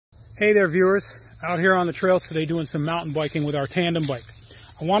Hey there viewers, out here on the trails today doing some mountain biking with our tandem bike.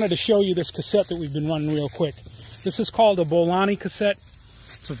 I wanted to show you this cassette that we've been running real quick. This is called a no.49 cassette.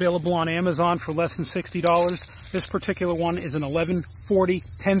 It's available on Amazon for less than $60. This particular one is an 1140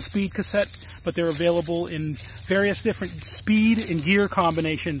 10-speed cassette, but they're available in various different speed and gear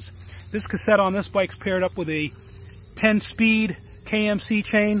combinations. This cassette on this bike's paired up with a 10-speed KMC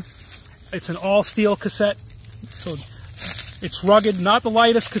chain. It's an all-steel cassette, so it's rugged, not the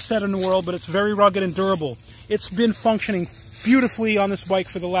lightest cassette in the world, but it's very rugged and durable. It's been functioning beautifully on this bike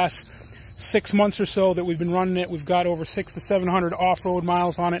for the last 6 months or so that we've been running it. We've got over 600 to 700 off-road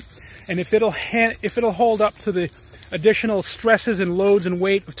miles on it, and if it'll hold up to the additional stresses and loads and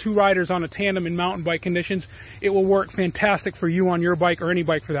weight of two riders on a tandem in mountain bike conditions, it will work fantastic for you on your bike, or any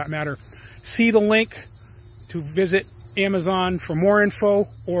bike for that matter. See the link to visit Amazon for more info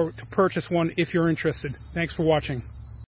or to purchase one if you're interested. Thanks for watching.